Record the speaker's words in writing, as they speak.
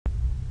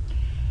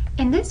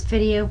In this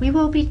video, we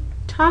will be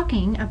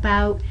talking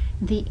about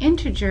the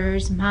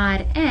integers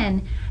mod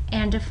n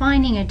and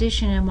defining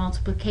addition and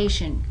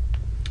multiplication.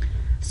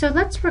 So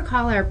let's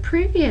recall our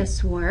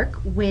previous work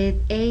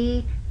with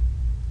a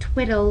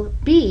twiddle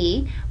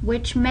b,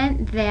 which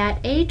meant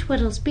that a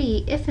twiddles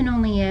b if and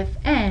only if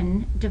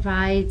n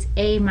divides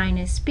a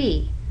minus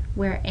b,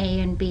 where a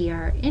and b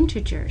are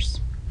integers.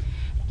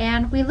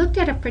 And we looked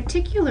at a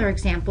particular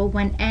example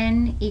when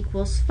n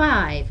equals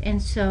 5,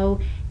 and so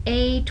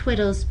a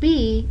twiddles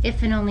b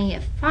if and only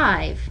if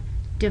 5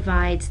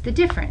 divides the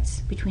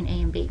difference between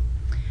a and b.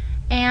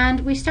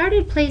 And we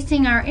started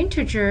placing our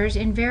integers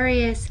in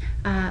various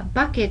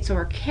buckets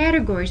or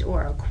categories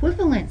or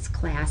equivalence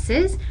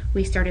classes.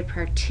 We started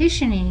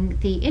partitioning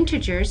the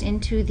integers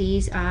into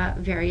these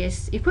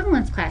various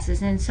equivalence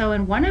classes. And so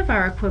in one of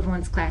our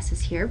equivalence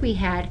classes here, we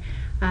had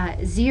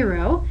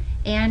 0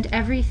 and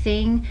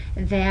everything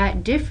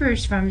that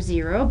differs from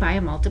 0 by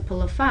a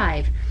multiple of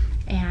 5.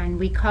 And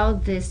we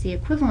called this the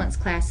equivalence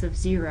class of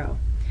 0.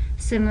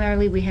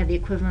 Similarly, we had the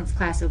equivalence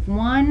class of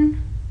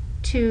 1,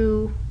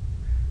 2,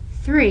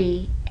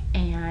 3,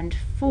 and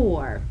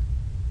 4.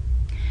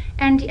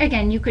 And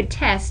again, you could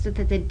test that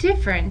the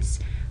difference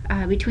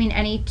between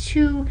any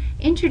two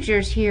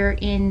integers here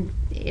in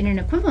an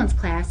equivalence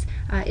class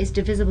is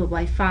divisible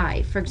by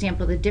 5. For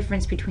example, the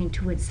difference between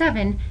 2 and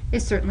 7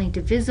 is certainly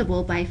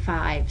divisible by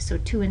 5. So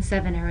 2 and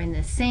 7 are in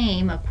the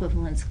same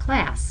equivalence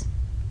class.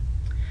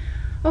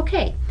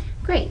 Okay,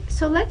 great.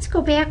 So let's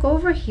go back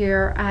over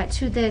here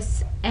to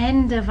this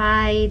n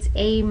divides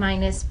a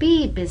minus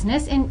b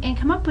business and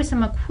come up with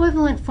some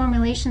equivalent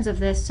formulations of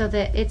this so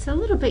that it's a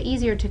little bit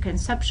easier to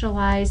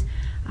conceptualize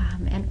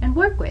and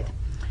work with.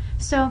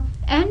 So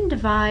n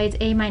divides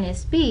a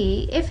minus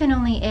b if and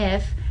only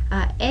if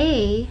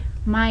a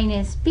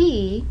minus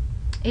b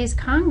is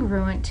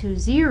congruent to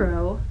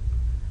 0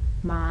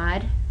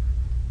 mod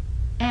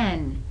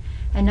n.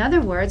 In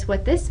other words,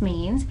 what this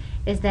means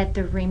is that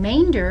the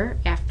remainder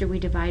after we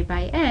divide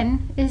by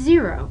n is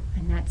 0.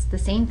 And that's the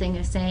same thing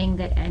as saying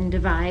that n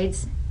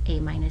divides a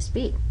minus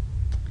b.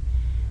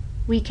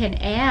 We can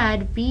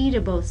add b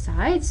to both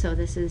sides, so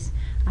this is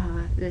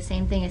the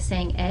same thing as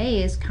saying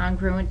a is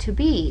congruent to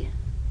b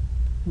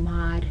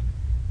mod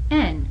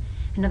n.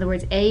 In other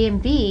words, a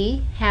and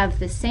b have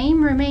the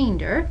same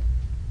remainder,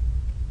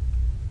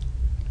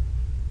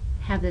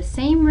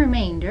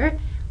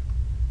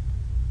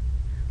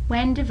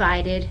 when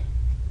divided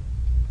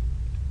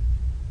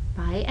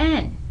by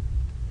n.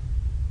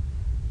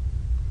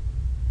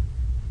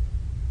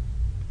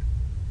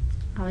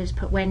 I'll just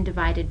put when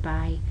divided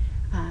by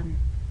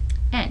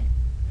n.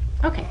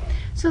 Okay,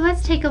 so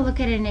let's take a look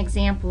at an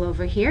example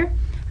over here.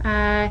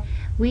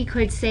 We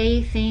could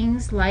say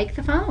things like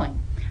the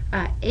following.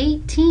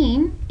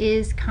 18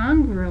 is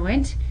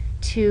congruent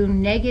to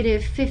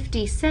negative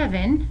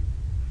 57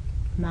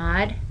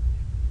 mod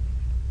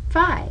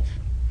 5.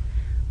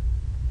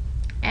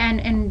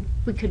 And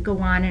we could go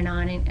on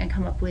and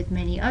come up with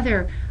many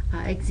other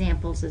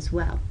examples as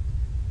well.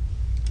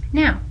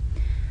 Now,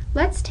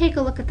 let's take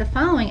a look at the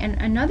following. And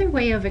another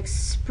way of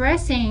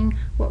expressing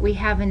what we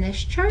have in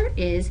this chart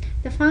is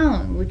the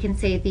following. We can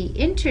say the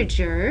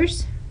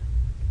integers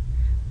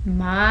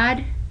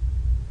mod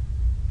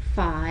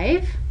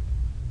 5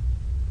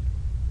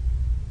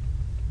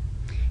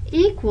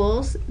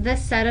 equals the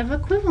set of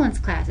equivalence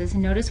classes.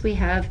 And notice we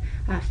have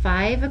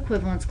 5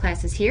 equivalence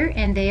classes here,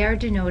 and they are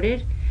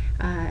denoted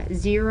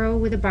 0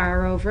 with a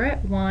bar over it,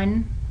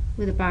 1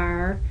 with a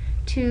bar,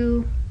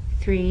 2,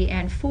 3,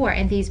 and 4.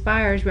 And these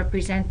bars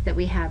represent that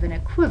we have an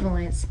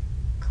equivalence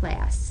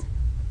class.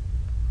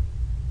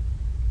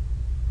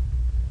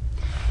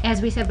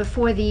 As we said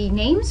before, the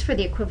names for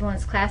the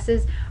equivalence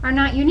classes are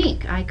not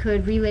unique. I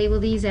could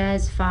relabel these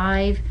as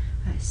 5,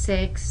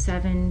 6,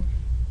 7,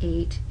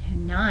 8,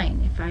 and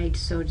 9 if I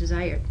so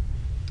desired.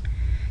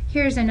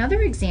 Here's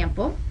another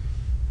example.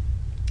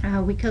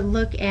 We could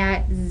look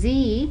at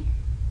z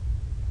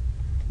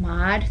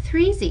mod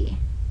 3z,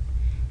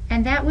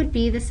 and that would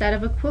be the set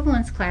of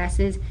equivalence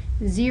classes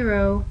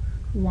 0,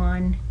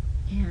 1,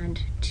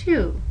 and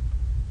 2.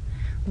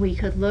 We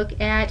could look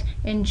at,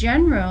 in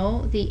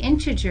general, the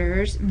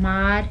integers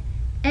mod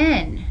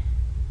n,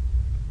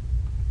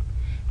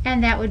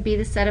 and that would be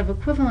the set of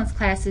equivalence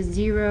classes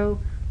 0,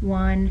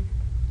 1,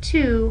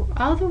 2,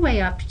 all the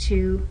way up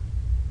to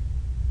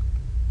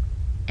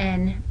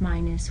n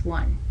minus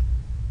 1.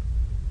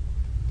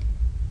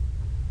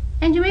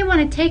 And you may want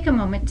to take a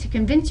moment to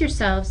convince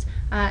yourselves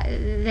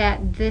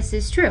that this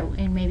is true,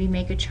 and maybe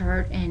make a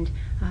chart and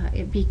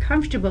be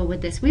comfortable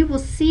with this. We will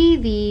see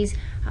these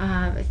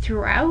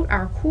throughout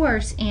our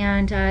course,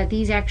 and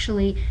these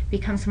actually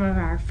become some of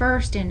our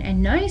first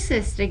and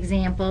nicest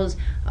examples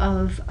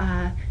of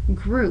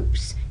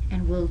groups,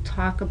 and we'll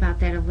talk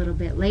about that a little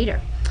bit later.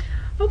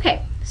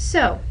 Okay,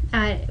 so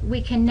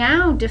we can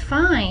now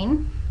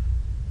define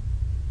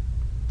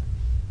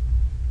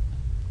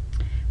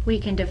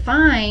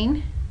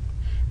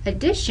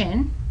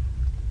addition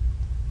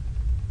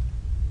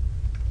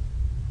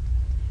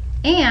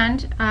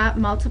and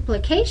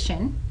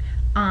multiplication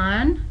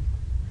on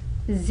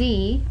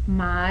z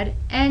mod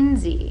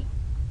nz.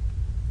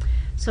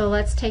 So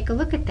let's take a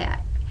look at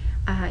that.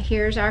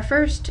 Here's our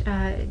first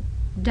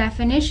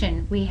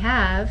definition. We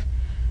have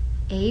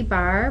a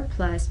bar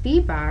plus b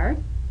bar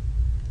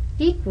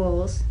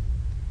equals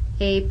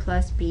a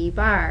plus b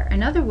bar.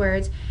 In other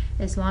words,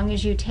 as long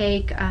as you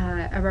take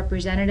a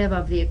representative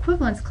of the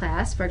equivalence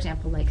class, for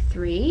example, like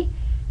 3,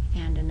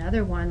 and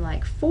another one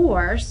like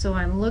 4, so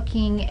I'm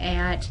looking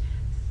at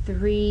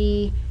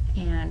 3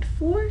 and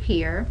 4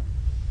 here.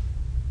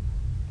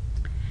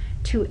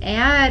 To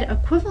add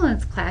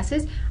equivalence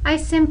classes, I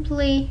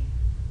simply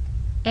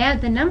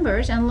add the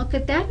numbers and look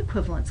at that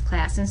equivalence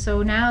class. And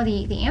so now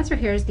the answer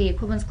here is the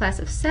equivalence class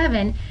of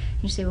 7.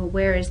 You say, well,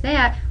 where is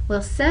that?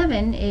 Well,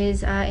 7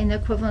 is in the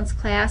equivalence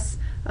class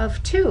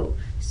of 2.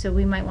 So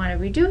we might want to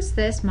reduce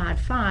this, mod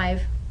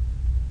 5.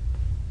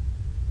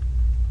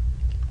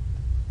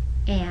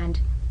 And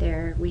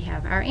there we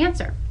have our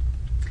answer.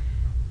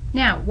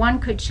 Now, one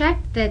could check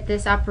that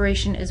this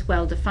operation is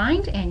well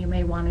defined, and you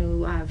may want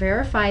to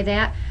verify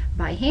that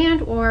by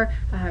hand or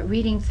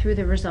reading through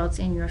the results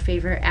in your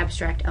favorite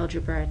abstract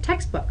algebra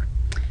textbook.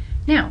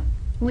 Now,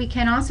 we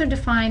can also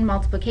define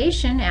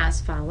multiplication as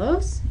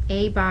follows.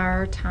 A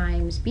bar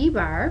times b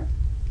bar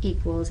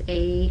equals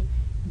a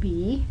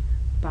b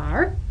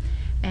bar.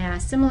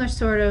 A similar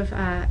sort of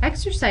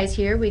exercise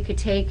here, we could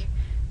take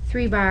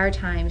 3 bar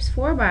times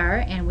 4 bar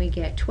and we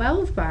get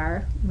 12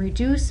 bar,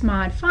 reduce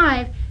mod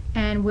 5,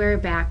 and we're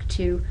back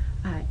to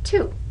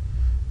 2.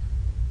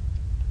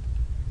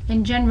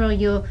 In general,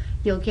 you'll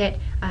get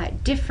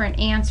different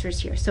answers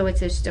here. So it's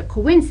just a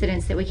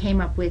coincidence that we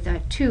came up with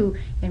 2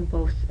 in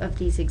both of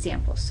these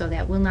examples. So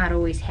that will not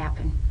always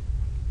happen.